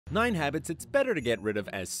9 habits it's better to get rid of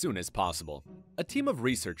as soon as possible. A team of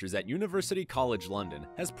researchers at University College London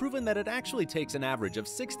has proven that it actually takes an average of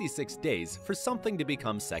 66 days for something to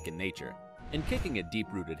become second nature, and kicking a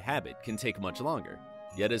deep-rooted habit can take much longer.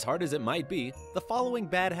 Yet as hard as it might be, the following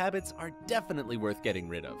bad habits are definitely worth getting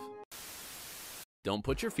rid of. Don't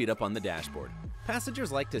put your feet up on the dashboard.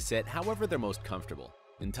 Passengers like to sit however they're most comfortable.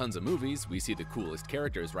 In tons of movies, we see the coolest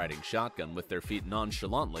characters riding shotgun with their feet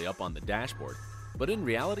nonchalantly up on the dashboard. But in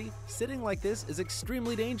reality, sitting like this is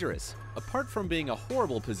extremely dangerous. Apart from being a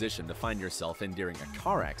horrible position to find yourself in during a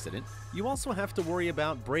car accident, you also have to worry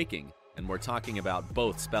about braking, and we're talking about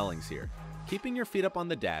both spellings here. Keeping your feet up on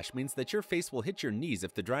the dash means that your face will hit your knees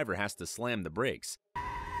if the driver has to slam the brakes,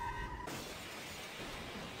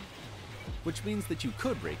 which means that you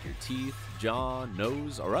could break your teeth, jaw,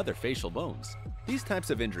 nose, or other facial bones. These types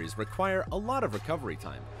of injuries require a lot of recovery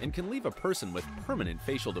time and can leave a person with permanent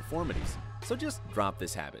facial deformities. So just drop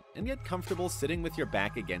this habit and get comfortable sitting with your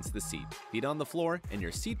back against the seat, feet on the floor, and your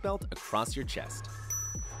seatbelt across your chest.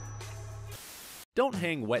 Don't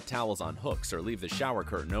hang wet towels on hooks or leave the shower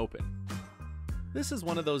curtain open. This is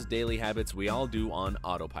one of those daily habits we all do on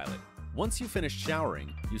autopilot. Once you finish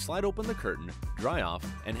showering, you slide open the curtain, dry off,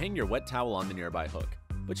 and hang your wet towel on the nearby hook.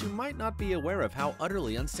 But you might not be aware of how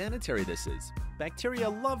utterly unsanitary this is. Bacteria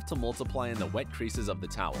love to multiply in the wet creases of the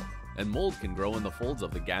towel, and mold can grow in the folds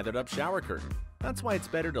of the gathered up shower curtain. That's why it's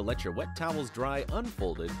better to let your wet towels dry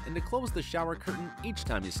unfolded and to close the shower curtain each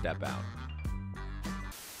time you step out.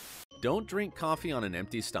 Don't drink coffee on an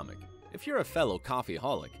empty stomach. If you're a fellow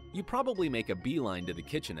coffeeholic, you probably make a beeline to the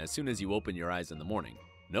kitchen as soon as you open your eyes in the morning.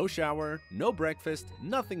 No shower, no breakfast,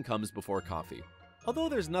 nothing comes before coffee. Although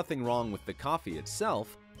there's nothing wrong with the coffee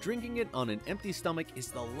itself, drinking it on an empty stomach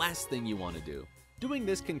is the last thing you want to do. Doing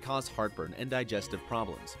this can cause heartburn and digestive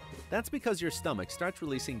problems. That's because your stomach starts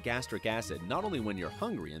releasing gastric acid not only when you're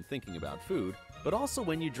hungry and thinking about food, but also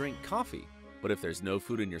when you drink coffee. But if there's no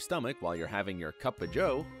food in your stomach while you're having your cup of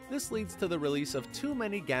joe, this leads to the release of too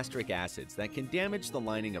many gastric acids that can damage the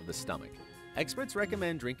lining of the stomach. Experts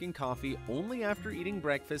recommend drinking coffee only after eating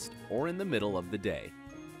breakfast or in the middle of the day.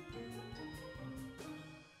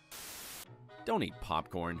 Don't eat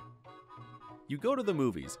popcorn. You go to the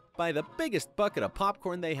movies, buy the biggest bucket of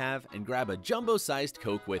popcorn they have, and grab a jumbo-sized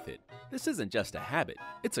Coke with it. This isn't just a habit,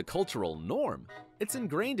 it's a cultural norm. It's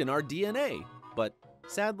ingrained in our DNA. But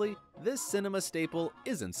sadly, this cinema staple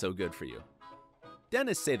isn't so good for you.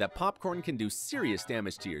 Dentists say that popcorn can do serious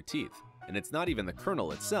damage to your teeth, and it's not even the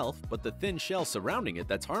kernel itself, but the thin shell surrounding it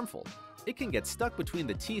that's harmful. It can get stuck between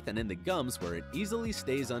the teeth and in the gums where it easily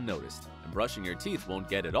stays unnoticed, and brushing your teeth won't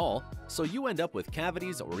get it all, so you end up with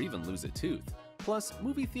cavities or even lose a tooth. Plus,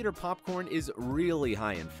 movie theater popcorn is really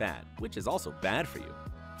high in fat, which is also bad for you.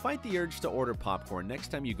 Fight the urge to order popcorn next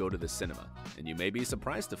time you go to the cinema, and you may be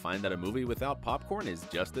surprised to find that a movie without popcorn is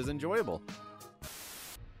just as enjoyable.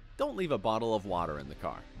 Don't leave a bottle of water in the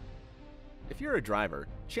car. If you're a driver,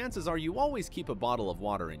 chances are you always keep a bottle of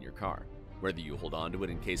water in your car. Whether you hold on to it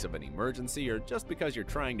in case of an emergency or just because you're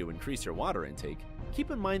trying to increase your water intake, keep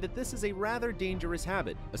in mind that this is a rather dangerous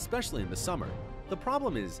habit, especially in the summer. The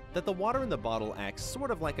problem is that the water in the bottle acts sort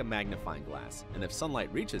of like a magnifying glass, and if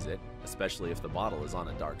sunlight reaches it, especially if the bottle is on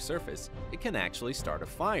a dark surface, it can actually start a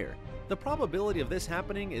fire. The probability of this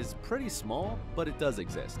happening is pretty small, but it does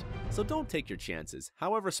exist. So don't take your chances,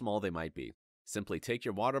 however small they might be. Simply take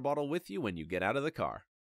your water bottle with you when you get out of the car.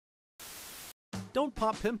 Don't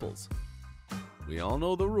pop pimples. We all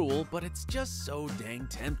know the rule, but it's just so dang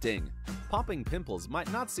tempting. Popping pimples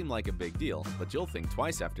might not seem like a big deal, but you'll think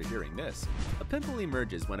twice after hearing this. A pimple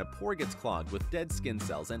emerges when a pore gets clogged with dead skin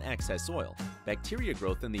cells and excess oil. Bacteria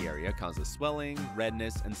growth in the area causes swelling,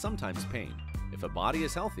 redness, and sometimes pain. If a body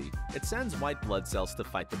is healthy, it sends white blood cells to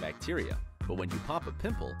fight the bacteria. But when you pop a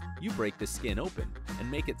pimple, you break the skin open and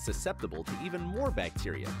make it susceptible to even more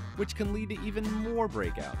bacteria, which can lead to even more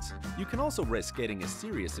breakouts. You can also risk getting a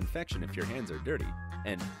serious infection if your hands are dirty.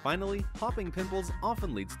 And finally, popping pimples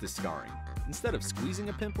often leads to scarring. Instead of squeezing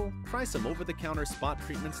a pimple, try some over-the-counter spot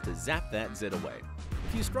treatments to zap that zit away.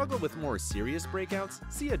 If you struggle with more serious breakouts,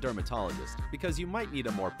 see a dermatologist because you might need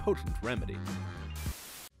a more potent remedy.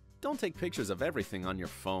 Don't take pictures of everything on your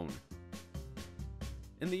phone.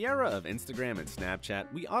 In the era of Instagram and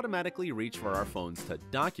Snapchat, we automatically reach for our phones to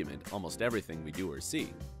document almost everything we do or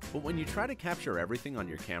see. But when you try to capture everything on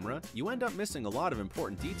your camera, you end up missing a lot of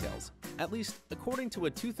important details, at least according to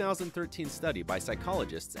a 2013 study by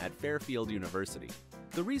psychologists at Fairfield University.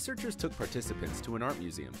 The researchers took participants to an art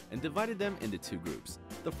museum and divided them into 2 groups.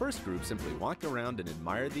 The first group simply walked around and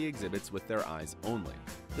admired the exhibits with their eyes only.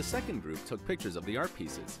 The second group took pictures of the art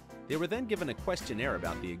pieces. They were then given a questionnaire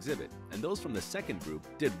about the exhibit, and those from the second group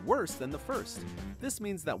did worse than the first. This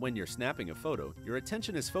means that when you're snapping a photo, your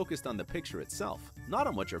attention is focused on the picture itself, not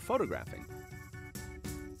on what you're photographing.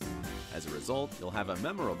 As a result, you'll have a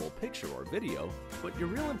memorable picture or video, but your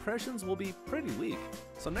real impressions will be pretty weak.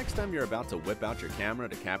 So next time you're about to whip out your camera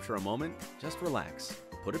to capture a moment, just relax,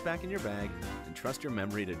 put it back in your bag, and trust your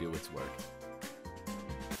memory to do its work.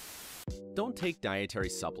 Don't take dietary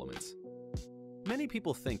supplements. Many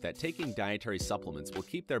people think that taking dietary supplements will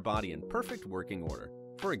keep their body in perfect working order.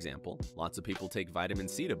 For example, lots of people take vitamin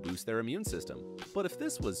C to boost their immune system. But if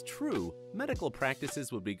this was true, medical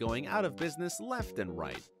practices would be going out of business left and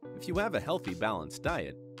right. If you have a healthy, balanced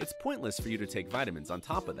diet, it's pointless for you to take vitamins on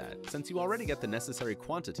top of that, since you already get the necessary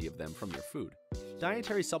quantity of them from your food.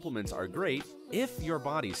 Dietary supplements are great if your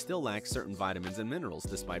body still lacks certain vitamins and minerals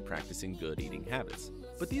despite practicing good eating habits.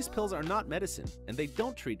 But these pills are not medicine, and they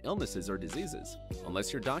don't treat illnesses or diseases.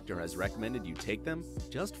 Unless your doctor has recommended you take them,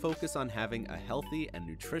 just focus on having a healthy and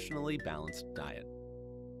nutritionally balanced diet.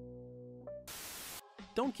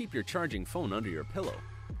 Don't keep your charging phone under your pillow.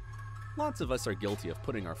 Lots of us are guilty of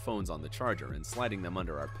putting our phones on the charger and sliding them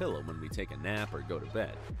under our pillow when we take a nap or go to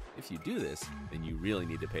bed. If you do this, then you really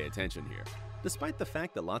need to pay attention here. Despite the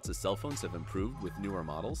fact that lots of cell phones have improved with newer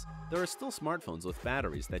models, there are still smartphones with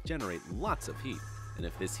batteries that generate lots of heat. And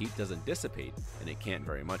if this heat doesn't dissipate, and it can't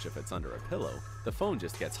very much if it's under a pillow, the phone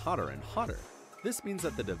just gets hotter and hotter. This means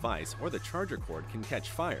that the device or the charger cord can catch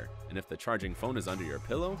fire, and if the charging phone is under your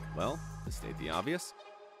pillow, well, to state the obvious,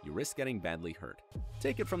 you risk getting badly hurt.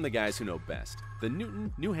 Take it from the guys who know best. The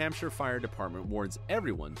Newton, New Hampshire Fire Department warns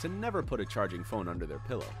everyone to never put a charging phone under their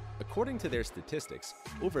pillow. According to their statistics,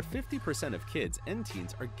 over 50% of kids and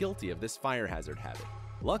teens are guilty of this fire hazard habit.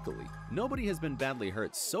 Luckily, nobody has been badly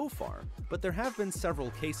hurt so far, but there have been several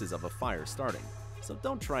cases of a fire starting. So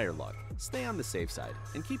don't try your luck, stay on the safe side,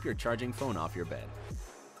 and keep your charging phone off your bed.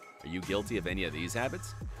 Are you guilty of any of these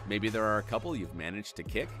habits? Maybe there are a couple you've managed to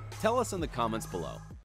kick? Tell us in the comments below.